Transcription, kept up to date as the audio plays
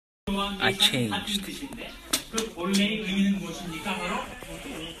I changed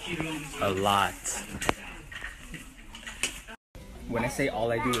a lot. When I say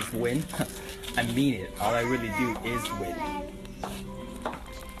all I do is win, I mean it. All I really do is win.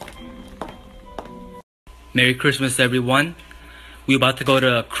 Merry Christmas, everyone. We're about to go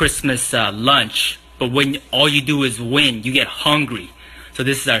to Christmas lunch, but when all you do is win, you get hungry. So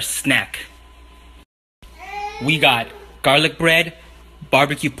this is our snack. We got garlic bread,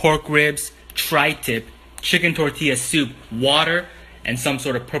 barbecue pork ribs, tri-tip, chicken tortilla soup, water, and some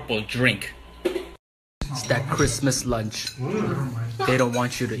sort of purple drink. It's that Christmas lunch. They don't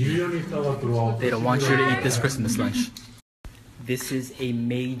want you to eat. They don't want you to eat this Christmas lunch. This is a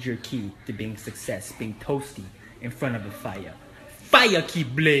major key to being success, being toasty in front of a fire. Fire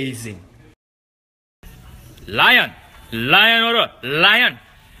keep blazing. Lion! Lion order! Lion!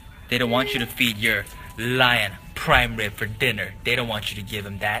 They don't want you to feed your lion prime rib for dinner. They don't want you to give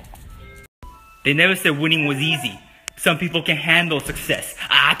him that. They never said winning was easy. Some people can handle success.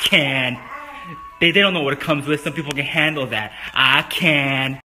 I can. They don't know what it comes with. Some people can handle that. I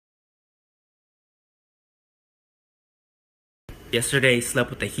can. Yesterday, slept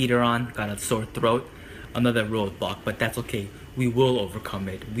with the heater on, got a sore throat. Another roadblock, but that's okay. We will overcome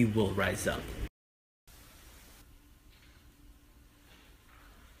it. We will rise up.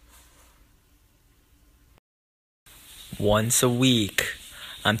 Once a week,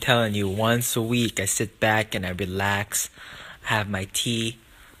 I'm telling you, once a week, I sit back and I relax, have my tea,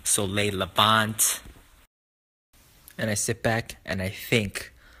 Soleil Levant, and I sit back and I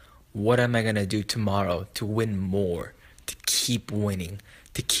think, what am I gonna do tomorrow to win more, to keep winning,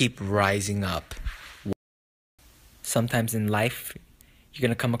 to keep rising up? Sometimes in life, you're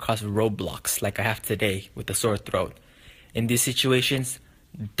gonna come across roadblocks like I have today with a sore throat. In these situations,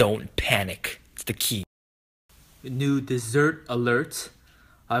 don't panic. It's the key. New dessert alert.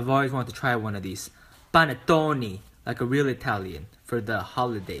 I've always wanted to try one of these. Panettone, like a real Italian, for the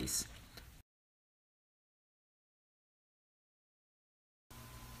holidays.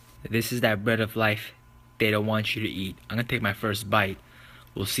 This is that bread of life they don't want you to eat. I'm gonna take my first bite.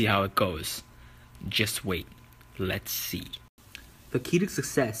 We'll see how it goes. Just wait. Let's see. The key to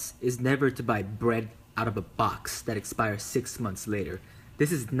success is never to buy bread out of a box that expires 6 months later.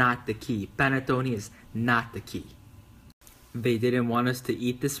 This is not the key. Panettone is not the key. They didn't want us to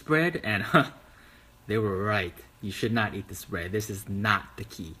eat this bread, and they were right. You should not eat this bread. This is not the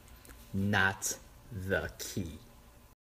key. Not the key.